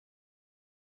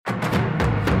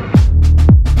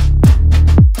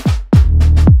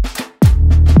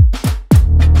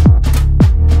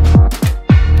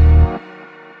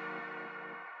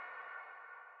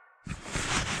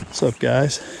What's up,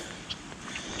 guys?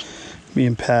 Me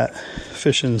and Pat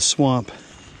fishing the swamp.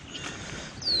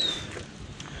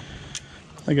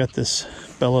 I got this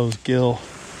Bellows Gill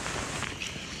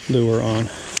lure on.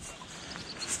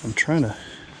 I'm trying to...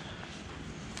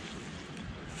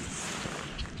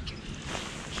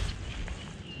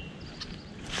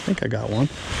 I think I got one.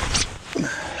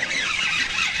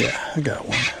 Yeah, I got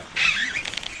one.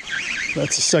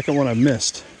 That's the second one I've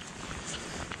missed.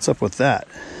 What's up with that?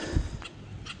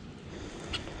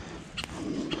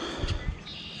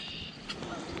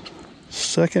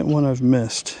 Second one I've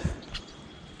missed.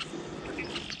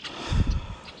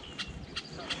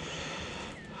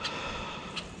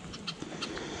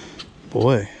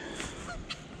 Boy.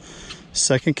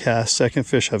 Second cast, second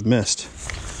fish I've missed.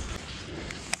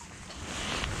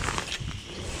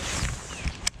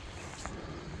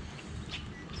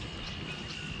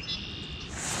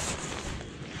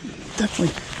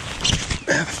 Definitely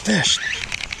have a fish.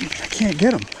 I can't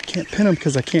get him. I can't pin him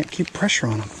because I can't keep pressure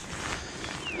on him.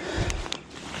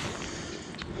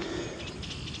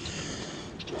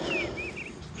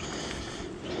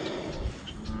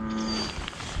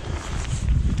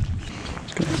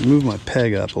 Gonna move my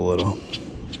peg up a little.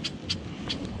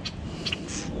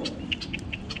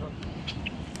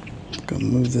 Gonna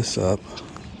move this up.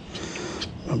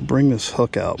 I'll bring this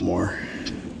hook out more.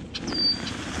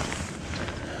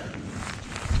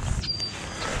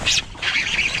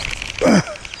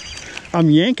 I'm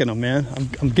yanking them, man.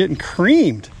 I'm getting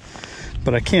creamed,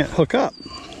 but I can't hook up.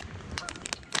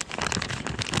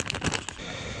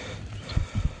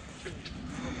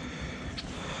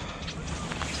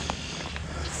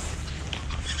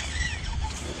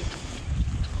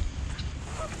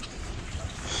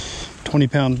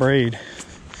 £20-pound braid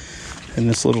in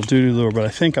this little doo-doo lure, but I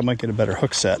think I might get a better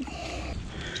hook set.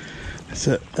 That's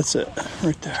it. That's it.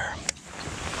 Right there.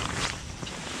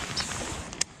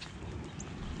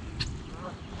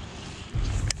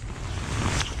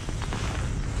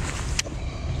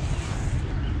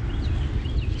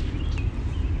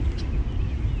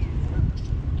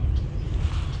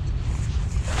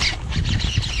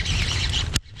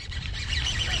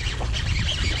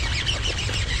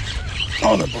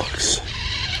 On the books.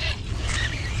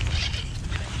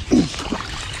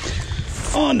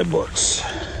 On the books.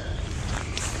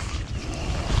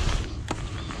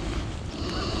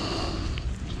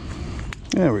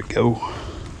 There we go.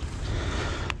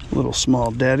 Little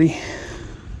small daddy.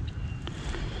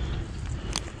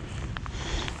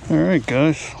 All right,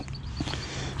 guys.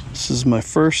 This is my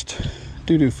first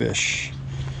doo-doo fish.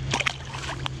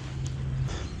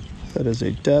 That is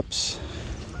a Deps.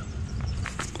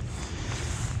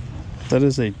 That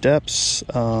is a Deps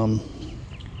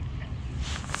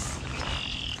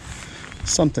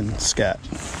something Scat.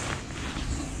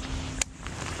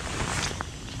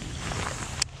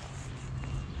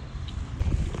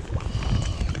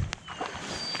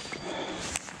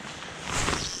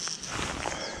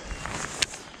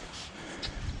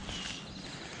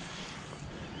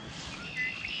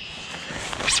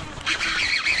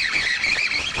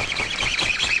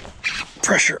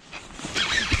 Pressure.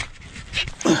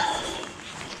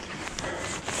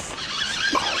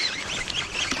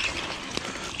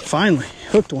 Finally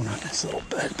hooked one on this little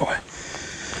bad boy.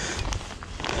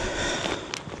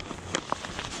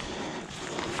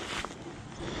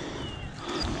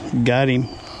 Got him.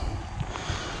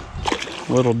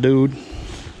 Little dude.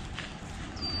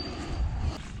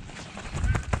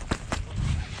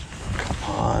 Come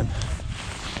on.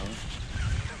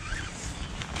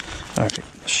 Alright,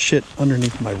 shit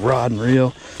underneath my rod and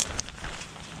reel.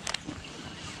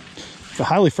 I'm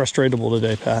highly frustratable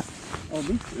today, Pat. Oh,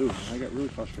 me too. I got really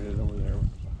frustrated over there.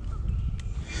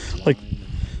 Like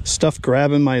stuff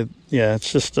grabbing my, yeah, it's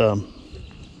just I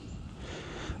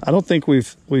don't think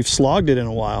we've slogged it in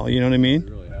a while, you know what I mean?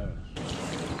 We really haven't.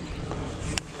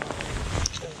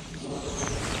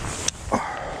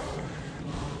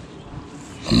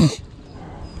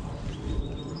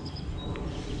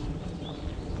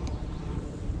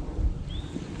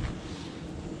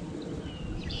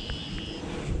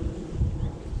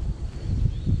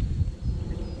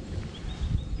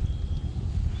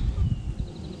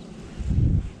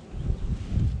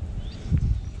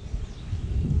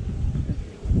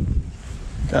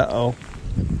 Uh-oh.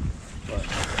 What?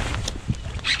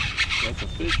 That's a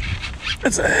fish.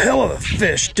 That's a hell of a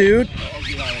fish, dude. Oh,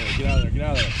 get out of there, get out of there, get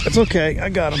out of there. It's okay, I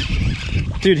got him.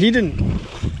 Dude,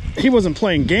 he wasn't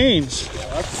playing games. Yeah,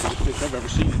 that's the biggest fish I've ever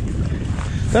seen.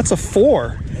 That's a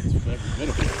 4. That's every bit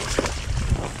of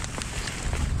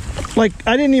it. Like,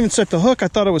 I didn't even set the hook. I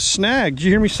thought it was snagged. Did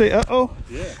you hear me say, uh-oh?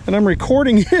 Yeah. And I'm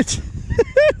recording it.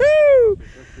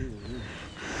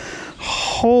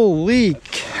 Holy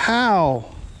cow.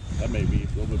 That may be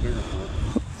a little bit bigger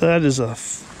for it. That is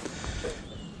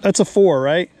that's a 4,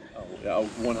 right? Oh, yeah,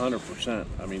 100%.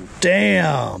 I mean,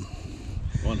 damn.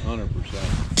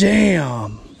 100%.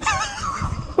 Damn.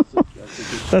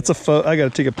 That's a photo. I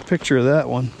got to take a picture of that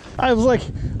one. I was like,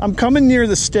 I'm coming near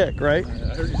the stick, right? I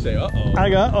heard you say, uh-oh. I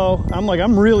go, uh-oh. I'm like,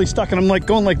 I'm really stuck. And I'm like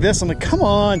going like this. I'm like, come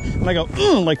on. And I go,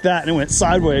 like that. And it went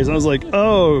sideways. And I was like,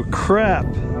 oh, crap.